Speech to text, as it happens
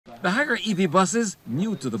The higher EV buses,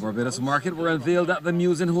 new to the Barbados market, were unveiled at the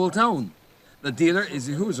Muse in Whole Town. The dealer is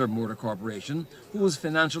the Hoosier Motor Corporation, whose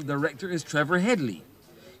financial director is Trevor Headley.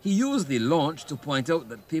 He used the launch to point out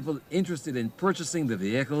that people interested in purchasing the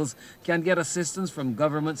vehicles can get assistance from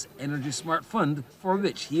government's Energy Smart Fund, for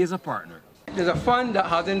which he is a partner. There's a fund that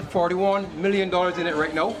has in $41 million in it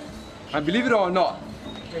right now, and believe it or not,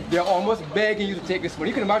 they're almost begging you to take this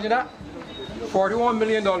money. You can imagine that? $41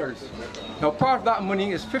 million. Now part of that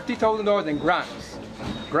money is $50,000 in grants.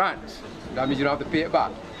 Grants. That means you don't have to pay it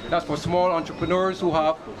back. That's for small entrepreneurs who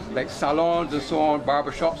have like salons and so on,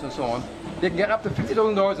 barbershops and so on. They can get up to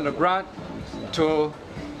 $50,000 in a grant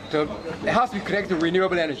it has to be connected to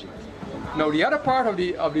renewable energy. Now the other part of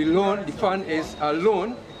the loan, the fund, is a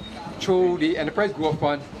loan through the Enterprise Growth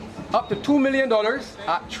Fund, up to $2 million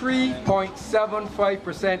at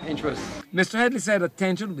 3.75% interest. Mr. Headley said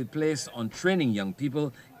attention will be placed on training young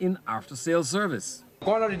people in after-sales service.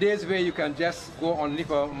 Gone are the days where you can just go underneath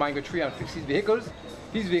a mango tree and fix these vehicles.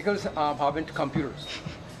 These vehicles have into computers.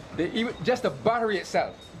 Just the battery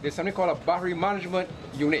itself, there's something called a battery management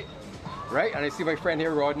unit, right? And I see my friend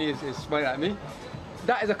here, Rodney, is smiling at me.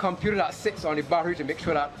 That is a computer that sits on the battery to make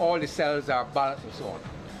sure that all the cells are balanced and so on.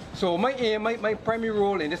 So my aim, my primary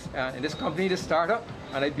role in this company, this startup,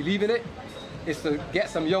 and I believe in it, is to get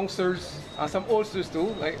some youngsters and some oldsters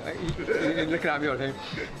too. You're looking at me all the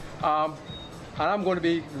time. And I'm going to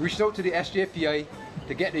be reaching out to the SJPI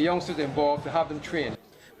to get the youngsters involved, to have them trained.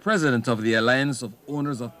 President of the Alliance of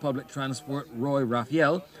Owners of Public Transport, Roy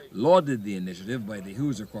Raphael, lauded the initiative by the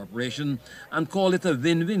Hoosier Corporation and called it a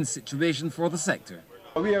win-win situation for the sector.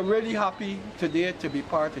 We are really happy today to be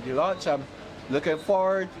part of the launch. I'm looking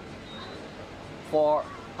forward for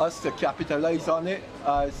us to capitalize on it.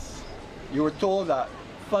 As you were told, that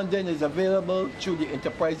funding is available through the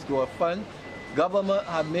Enterprise Growth Fund. Government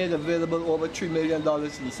have made available over $3 million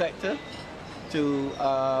in the sector to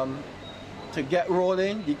get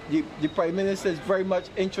rolling. The Prime Minister is very much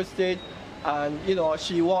interested, and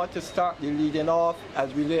she wants to start the leading off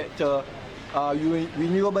as related to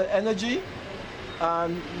renewable energy.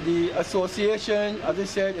 And the association, as I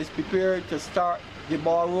said, is prepared to start the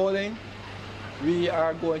ball rolling. We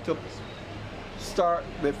are going to start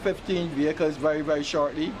with 15 vehicles very, very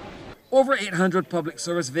shortly. Over 800 public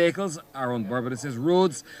service vehicles are on Barbados's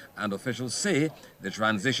roads, and officials say the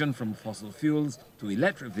transition from fossil fuels to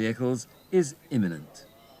electric vehicles is imminent.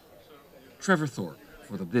 Trevor Thorpe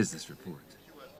for the Business Report.